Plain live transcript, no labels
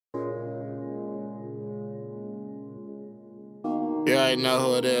You already know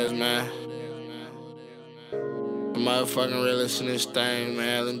who it is, man. The motherfucking realest in this thing,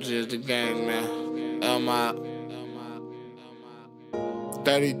 man. Them just the gang, man. My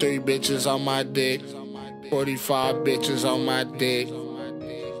 33 bitches on my dick, 45 bitches on my dick,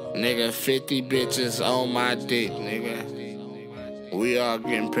 nigga, 50 bitches on my dick, nigga. We all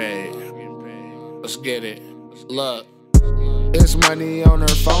getting paid. Let's get it. Look. It's money on her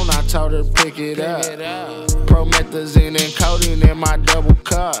phone, I told her pick it up. Promethazine and codeine in my double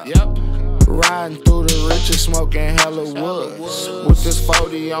cup. Riding through the riches, smoking hella woods. With this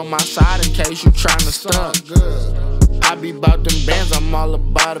 40 on my side in case you tryna stunt. I be bout them bands, I'm all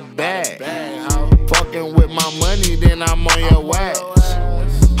about a bag. Fucking with my money, then I'm on your ass.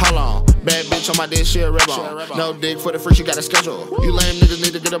 Hold on. Bad bitch on my dick, she a rebel. No dick for the free, she got a schedule. You lame niggas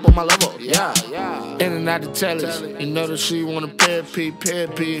need to get up on my level. Yeah. In and out the tellers. You know that she wanna pair P.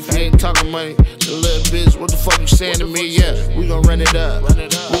 If you ain't talking money, the little bitch, what the fuck you saying to me? Yeah, we gon' run it up.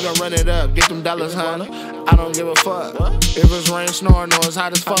 We gon' run it up. Get them dollars, huh? I don't give a fuck. If it's rain, snoring, or it's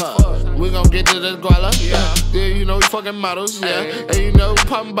hot as fuck. We gon' get to the guala. Yeah, you know we fucking models. Yeah, and you know we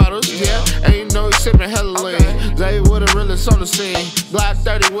popping bottles. Yeah, and you know we sipping hella lean. They with a realest on the scene. Block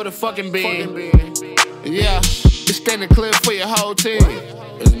 30 with a fucking beam. Yeah, it's standing clear for your whole team.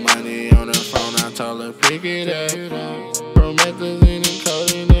 It's money on her phone, I told her pick it up. Promethazine and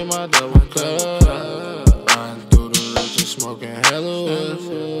codeine in my double cup. Riding through the riches, smoking hella woods.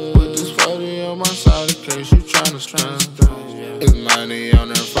 Put this 40 on my side in case you tryna stunt. It's money on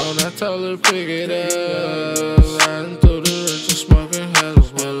her phone, I told her pick it up. Riding through the riches, smoking hella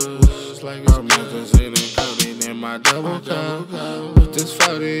woods. Like it's promethazine and codeine in my double cup. Put this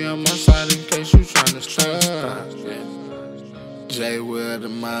 40 on my side in case you tryna stunt. Jwil, the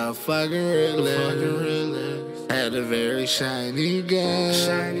motherfucking realest. Had a very shiny gun.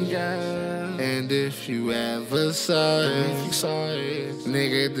 And if you ever saw it,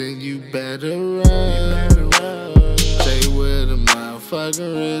 nigga, then you better run. Jwil, the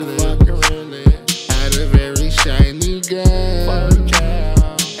motherfucking realest. Had a very shiny gun.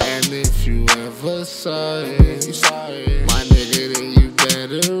 And if you ever saw it,